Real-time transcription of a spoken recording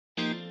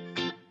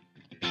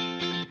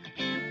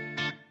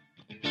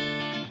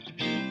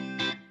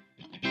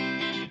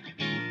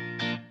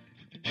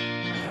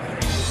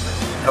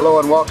Hello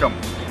and welcome.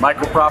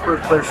 Michael Proper,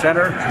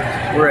 ClearCenter.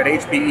 We're at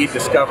HPE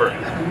Discover.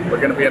 We're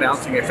going to be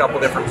announcing a couple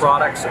different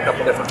products, a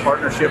couple different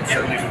partnerships,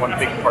 or at least one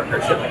big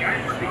partnership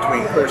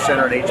between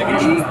ClearCenter and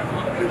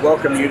HPE. We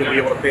welcome you to be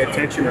able to pay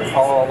attention and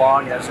follow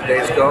along as the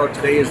days go.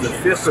 Today is the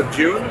 5th of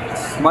June,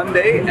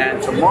 Monday,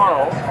 and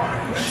tomorrow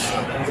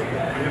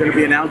we're going to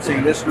be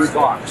announcing this new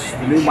box,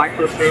 the new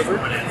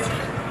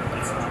MicroServer.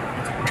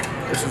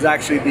 This is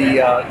actually the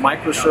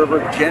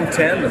MicroServer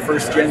Gen10, the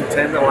first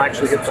Gen10 that will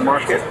actually hit the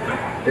market.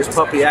 This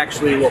puppy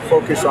actually will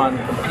focus on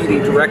competing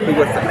directly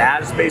with the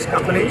NAS-based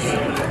companies.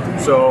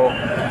 So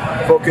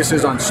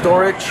focuses on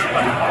storage.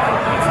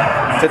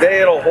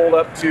 Today it'll hold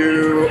up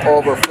to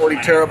over 40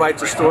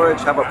 terabytes of storage,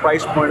 have a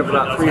price point of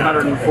about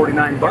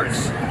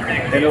 $349,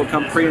 and it'll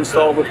come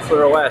pre-installed with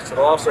ClearOS.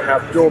 It'll also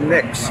have dual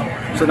NICs,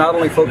 so not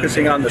only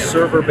focusing on the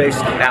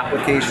server-based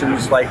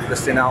applications like the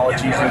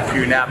Synologies and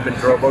QNAP and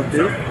Drobo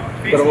do,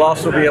 but it'll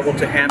also be able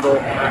to handle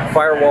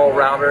firewall,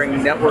 routing,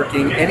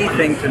 networking,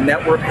 anything to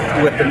network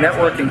with the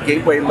network and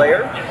gateway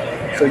layer,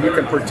 so you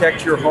can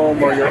protect your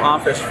home or your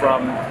office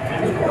from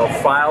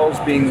files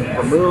being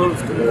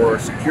removed or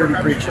security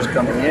breaches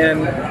coming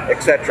in,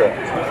 etc.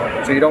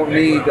 So you don't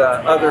need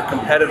other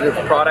competitive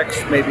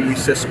products, maybe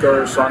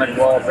Cisco,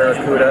 SonicWall,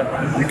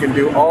 Barracuda. You can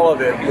do all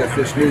of it with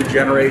this new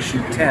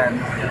Generation 10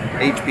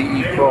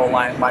 HPE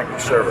ProLiant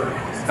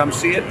MicroServer. Come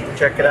see it,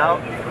 check it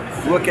out.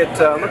 Look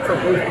for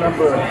booth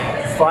number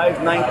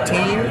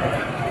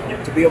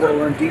 519 to be able to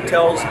learn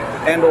details,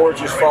 and or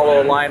just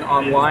follow a line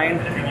online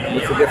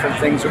with the different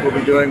things that we'll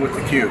be doing with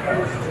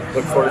theCUBE.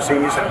 Look forward to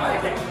seeing you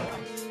soon.